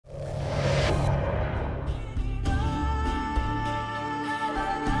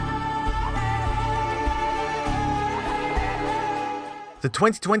The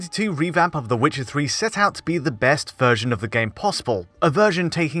 2022 revamp of The Witcher 3 set out to be the best version of the game possible, a version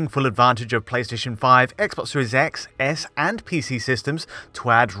taking full advantage of PlayStation 5, Xbox Series X, S and PC systems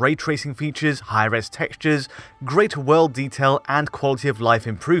to add ray tracing features, high-res textures, greater world detail and quality of life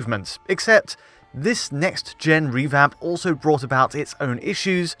improvements. Except, this next-gen revamp also brought about its own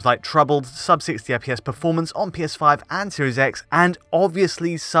issues, like troubled sub-60fps performance on PS5 and Series X, and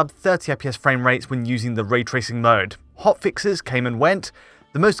obviously sub-30fps frame rates when using the ray tracing mode. Hotfixes came and went,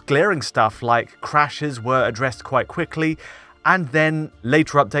 the most glaring stuff like crashes were addressed quite quickly, and then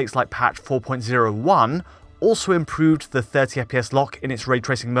later updates like patch 4.01 also improved the 30fps lock in its ray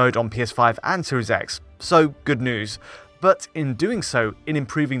tracing mode on PS5 and Series X, so good news. But in doing so, in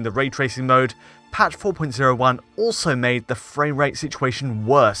improving the ray tracing mode, patch 4.01 also made the frame rate situation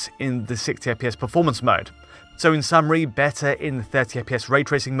worse in the 60fps performance mode. So in summary, better in the 30fps ray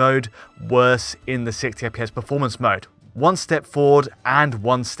tracing mode, worse in the 60fps performance mode. One step forward and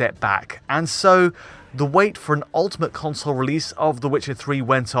one step back. And so, the wait for an ultimate console release of The Witcher 3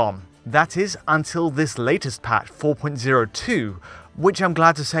 went on. That is, until this latest patch, 4.02, which I'm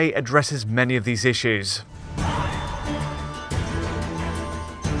glad to say addresses many of these issues.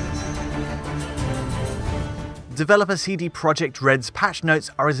 Developer CD Projekt RED's patch notes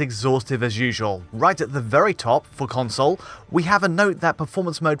are as exhaustive as usual. Right at the very top, for console, we have a note that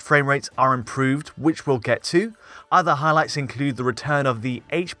performance mode frame rates are improved, which we'll get to. Other highlights include the return of the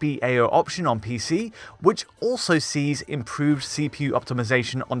HBAO option on PC, which also sees improved CPU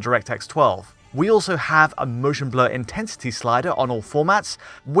optimization on DirectX 12. We also have a motion blur intensity slider on all formats,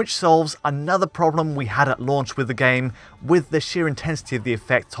 which solves another problem we had at launch with the game, with the sheer intensity of the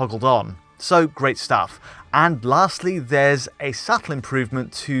effect toggled on. So great stuff. And lastly, there's a subtle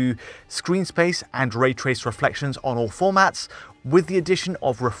improvement to screen space and ray trace reflections on all formats, with the addition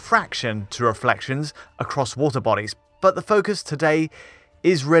of refraction to reflections across water bodies. But the focus today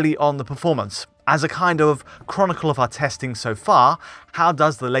is really on the performance. As a kind of chronicle of our testing so far, how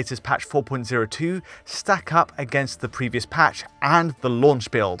does the latest patch 4.02 stack up against the previous patch and the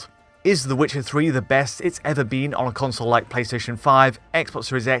launch build? Is The Witcher 3 the best it's ever been on a console like PlayStation 5, Xbox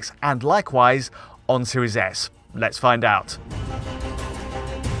Series X, and likewise on Series S? Let's find out.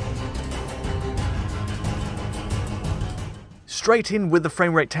 Straight in with the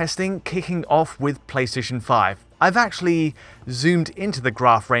frame rate testing, kicking off with PlayStation 5. I've actually zoomed into the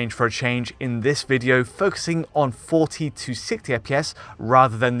graph range for a change in this video, focusing on 40 to 60 FPS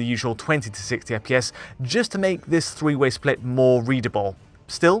rather than the usual 20 to 60 FPS, just to make this three-way split more readable.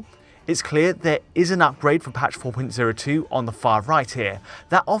 Still, it's clear there is an upgrade for patch 4.02 on the far right here.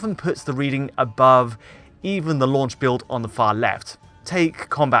 That often puts the reading above even the launch build on the far left. Take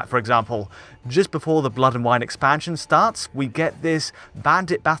combat for example. Just before the Blood and Wine expansion starts, we get this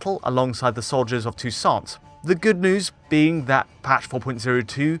bandit battle alongside the soldiers of Toussaint. The good news being that patch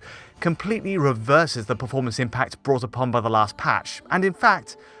 4.02 completely reverses the performance impact brought upon by the last patch, and in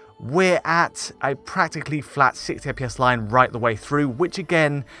fact, we're at a practically flat 60 FPS line right the way through, which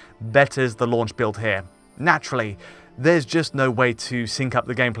again betters the launch build here. Naturally, there's just no way to sync up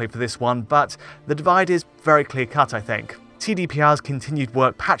the gameplay for this one, but the divide is very clear cut, I think. TDPR's continued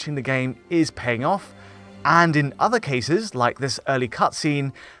work patching the game is paying off, and in other cases, like this early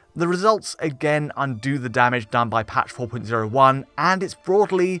cutscene, the results again undo the damage done by patch 4.01, and it's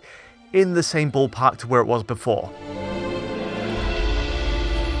broadly in the same ballpark to where it was before.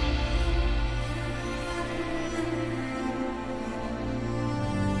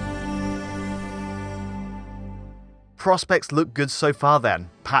 Prospects look good so far then.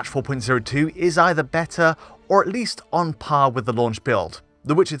 Patch 4.02 is either better or at least on par with the launch build.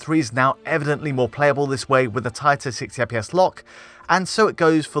 The Witcher 3 is now evidently more playable this way with a tighter 60fps lock, and so it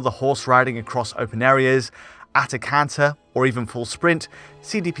goes for the horse riding across open areas. At a canter, or even full sprint,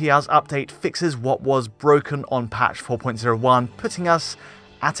 CDPR's update fixes what was broken on patch 4.01, putting us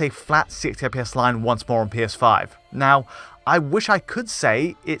at a flat 60fps line once more on PS5. Now, I wish I could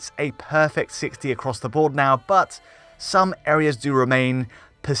say it's a perfect 60 across the board now, but some areas do remain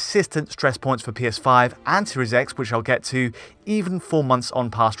persistent stress points for PS5 and Series X, which I'll get to, even 4 months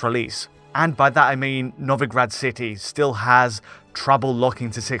on past release. And by that I mean Novigrad City still has trouble locking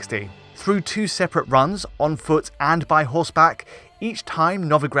to 60. Through 2 separate runs, on foot and by horseback, each time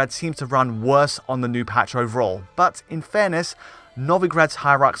Novigrad seems to run worse on the new patch overall. But in fairness, Novigrad's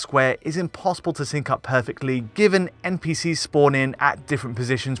Hierarch Square is impossible to sync up perfectly given NPCs spawn in at different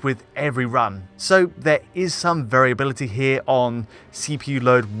positions with every run. So there is some variability here on CPU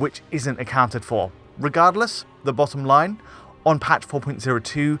load which isn't accounted for. Regardless, the bottom line, on patch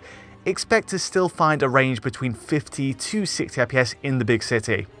 4.02, expect to still find a range between 50 to 60 FPS in the big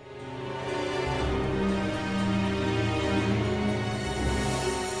city.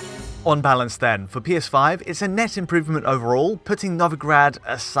 On balance then, for PS5, it's a net improvement overall, putting Novigrad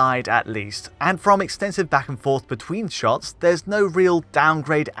aside at least, and from extensive back and forth between shots, there's no real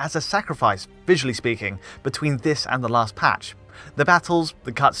downgrade as a sacrifice, visually speaking, between this and the last patch. The battles,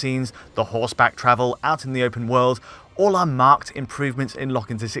 the cutscenes, the horseback travel out in the open world, all are marked improvements in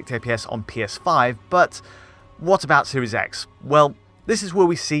locking to 60 FPS on PS5, but what about Series X? Well, this is where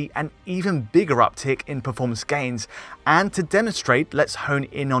we see an even bigger uptick in performance gains, and to demonstrate, let's hone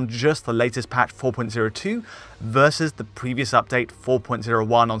in on just the latest patch 4.02 versus the previous update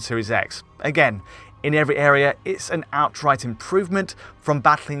 4.01 on Series X. Again, in every area, it's an outright improvement. From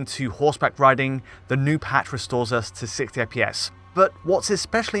battling to horseback riding, the new patch restores us to 60 FPS. But what's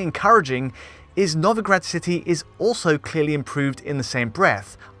especially encouraging is Novigrad City is also clearly improved in the same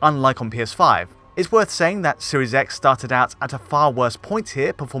breath, unlike on PS5. It's worth saying that Series X started out at a far worse point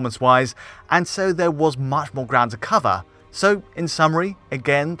here, performance-wise, and so there was much more ground to cover. So, in summary,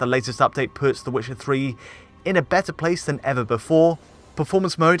 again, the latest update puts The Witcher 3 in a better place than ever before.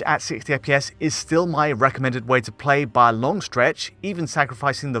 Performance mode at 60 FPS is still my recommended way to play by a long stretch, even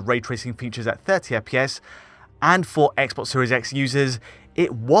sacrificing the ray tracing features at 30 FPS, and for Xbox Series X users,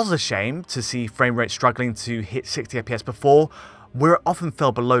 it was a shame to see frame rate struggling to hit 60 FPS before, where it often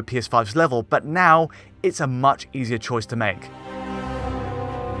fell below PS5's level, but now it's a much easier choice to make.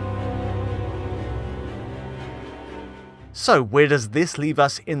 So where does this leave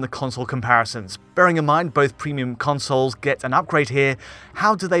us in the console comparisons? Bearing in mind both premium consoles get an upgrade here,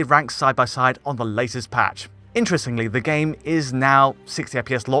 how do they rank side by side on the latest patch? Interestingly, the game is now 60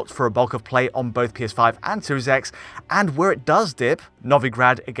 FPS locked for a bulk of play on both PS5 and Series X, and where it does dip,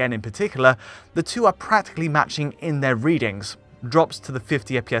 Novigrad again in particular, the two are practically matching in their readings. Drops to the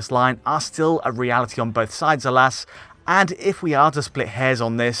 50 FPS line are still a reality on both sides, alas, and if we are to split hairs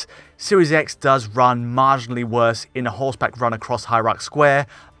on this, Series X does run marginally worse in a horseback run across Hierarch Square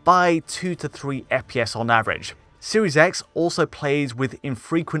by 2 to 3 FPS on average. Series X also plays with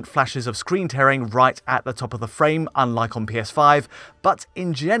infrequent flashes of screen tearing right at the top of the frame, unlike on PS5, but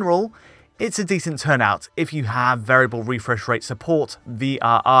in general, it's a decent turnout if you have variable refresh rate support,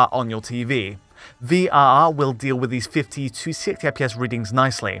 VRR, on your TV. VRR will deal with these 50 to 60 FPS readings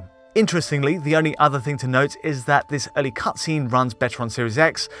nicely. Interestingly, the only other thing to note is that this early cutscene runs better on Series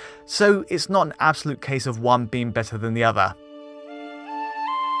X, so it's not an absolute case of one being better than the other.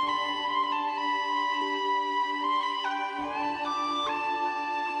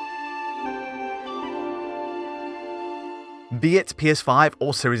 Be it PS5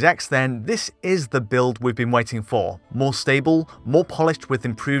 or Series X then, this is the build we've been waiting for. More stable, more polished with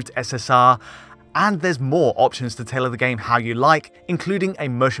improved SSR, and there's more options to tailor the game how you like, including a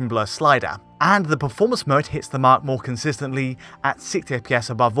motion blur slider. And the performance mode hits the mark more consistently at 60 FPS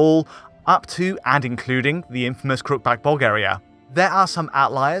above all, up to and including the infamous crookback bog area. There are some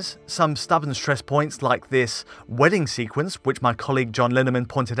outliers, some stubborn stress points like this wedding sequence, which my colleague John Linneman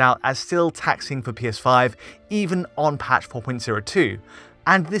pointed out as still taxing for PS5, even on patch 4.02,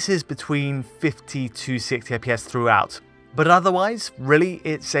 and this is between 50 to 60 FPS throughout. But otherwise, really,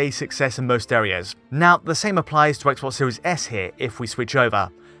 it's a success in most areas. Now, the same applies to Xbox Series S here if we switch over.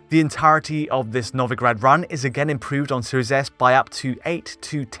 The entirety of this Novigrad run is again improved on Series S by up to 8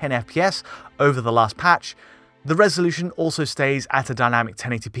 to 10 FPS over the last patch. The resolution also stays at a dynamic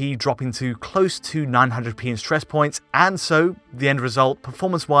 1080p, dropping to close to 900p in stress points, and so the end result,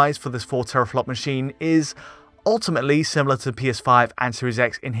 performance-wise for this 4 teraflop machine, is ultimately similar to PS5 and Series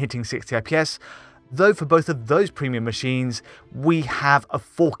X in hitting 60 FPS, though for both of those premium machines, we have a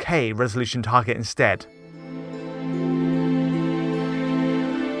 4K resolution target instead.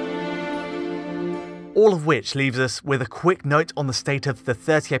 All of which leaves us with a quick note on the state of the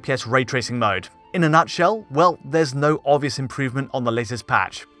 30 FPS ray tracing mode. In a nutshell, well, there's no obvious improvement on the latest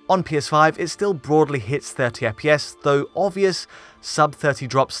patch. On PS5, it still broadly hits 30 FPS, though obvious sub 30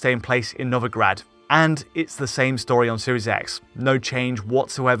 drops stay in place in Novigrad. And it's the same story on Series X. No change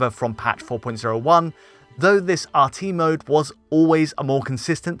whatsoever from patch 4.01, though this RT mode was always a more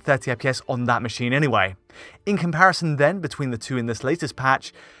consistent 30 FPS on that machine anyway. In comparison then between the two in this latest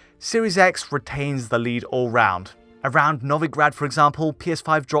patch, Series X retains the lead all round. Around Novigrad, for example,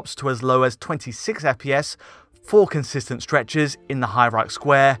 PS5 drops to as low as 26 FPS for consistent stretches in the Hierarch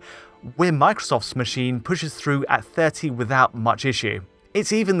Square, where Microsoft's machine pushes through at 30 without much issue.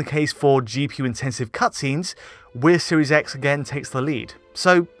 It's even the case for GPU-intensive cutscenes, where Series X again takes the lead.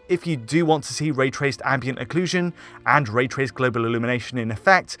 So, if you do want to see ray-traced ambient occlusion and ray-traced global illumination in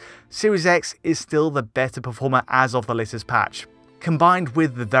effect, Series X is still the better performer as of the latest patch. Combined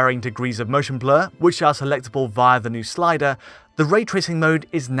with the varying degrees of motion blur, which are selectable via the new slider, the ray tracing mode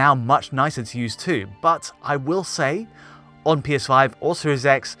is now much nicer to use too, but I will say, on PS5 or Series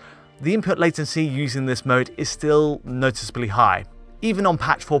X, the input latency using this mode is still noticeably high. Even on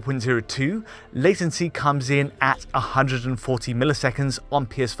patch 4.02, latency comes in at 140 milliseconds on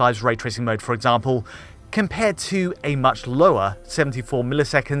PS5's ray tracing mode, for example, compared to a much lower 74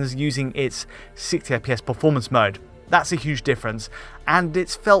 milliseconds using its 60 FPS performance mode. That's a huge difference, and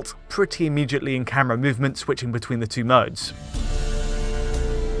it's felt pretty immediately in camera movement switching between the two modes.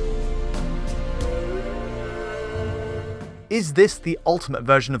 Is this the ultimate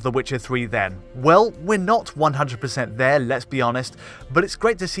version of The Witcher 3 then? Well, we're not 100% there, let's be honest, but it's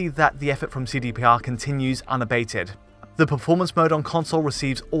great to see that the effort from CDPR continues unabated. The performance mode on console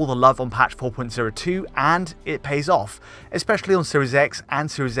receives all the love on patch 4.02 and it pays off, especially on Series X and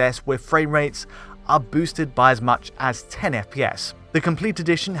Series S where frame rates are boosted by as much as 10 FPS. The complete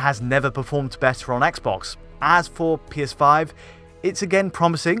edition has never performed better on Xbox. As for PS5, it's again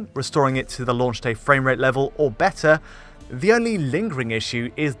promising, restoring it to the launch day frame rate level or better. The only lingering issue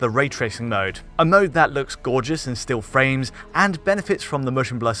is the ray tracing mode, a mode that looks gorgeous in still frames and benefits from the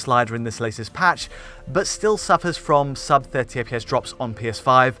motion blur slider in this latest patch, but still suffers from sub 30 FPS drops on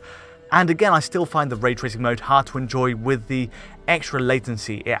PS5. And again, I still find the ray tracing mode hard to enjoy with the extra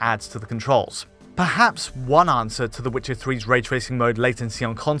latency it adds to the controls. Perhaps one answer to The Witcher 3's ray tracing mode latency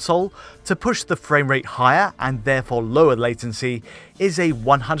on console, to push the frame rate higher and therefore lower latency, is a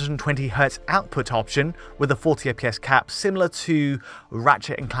 120Hz output option with a 40 FPS cap similar to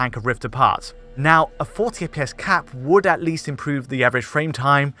Ratchet & Clank Rift Apart. Now, a 40 FPS cap would at least improve the average frame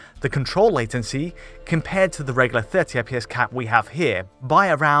time, the control latency, compared to the regular 30 FPS cap we have here, by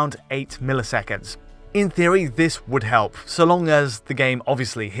around 8 milliseconds. In theory, this would help, so long as the game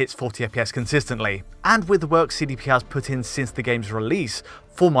obviously hits 40 FPS consistently. And with the work CDPR's put in since the game's release,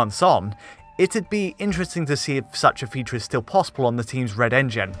 4 months on, it'd be interesting to see if such a feature is still possible on the team's RED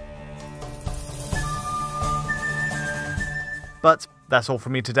engine. But that's all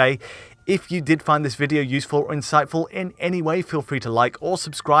from me today. If you did find this video useful or insightful in any way, feel free to like or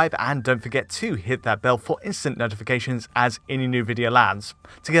subscribe, and don't forget to hit that bell for instant notifications as any new video lands.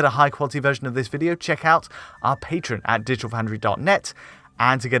 To get a high quality version of this video, check out our Patreon at digitalfoundry.net,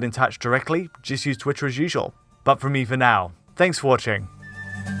 and to get in touch directly, just use Twitter as usual. But from me for now, thanks for watching.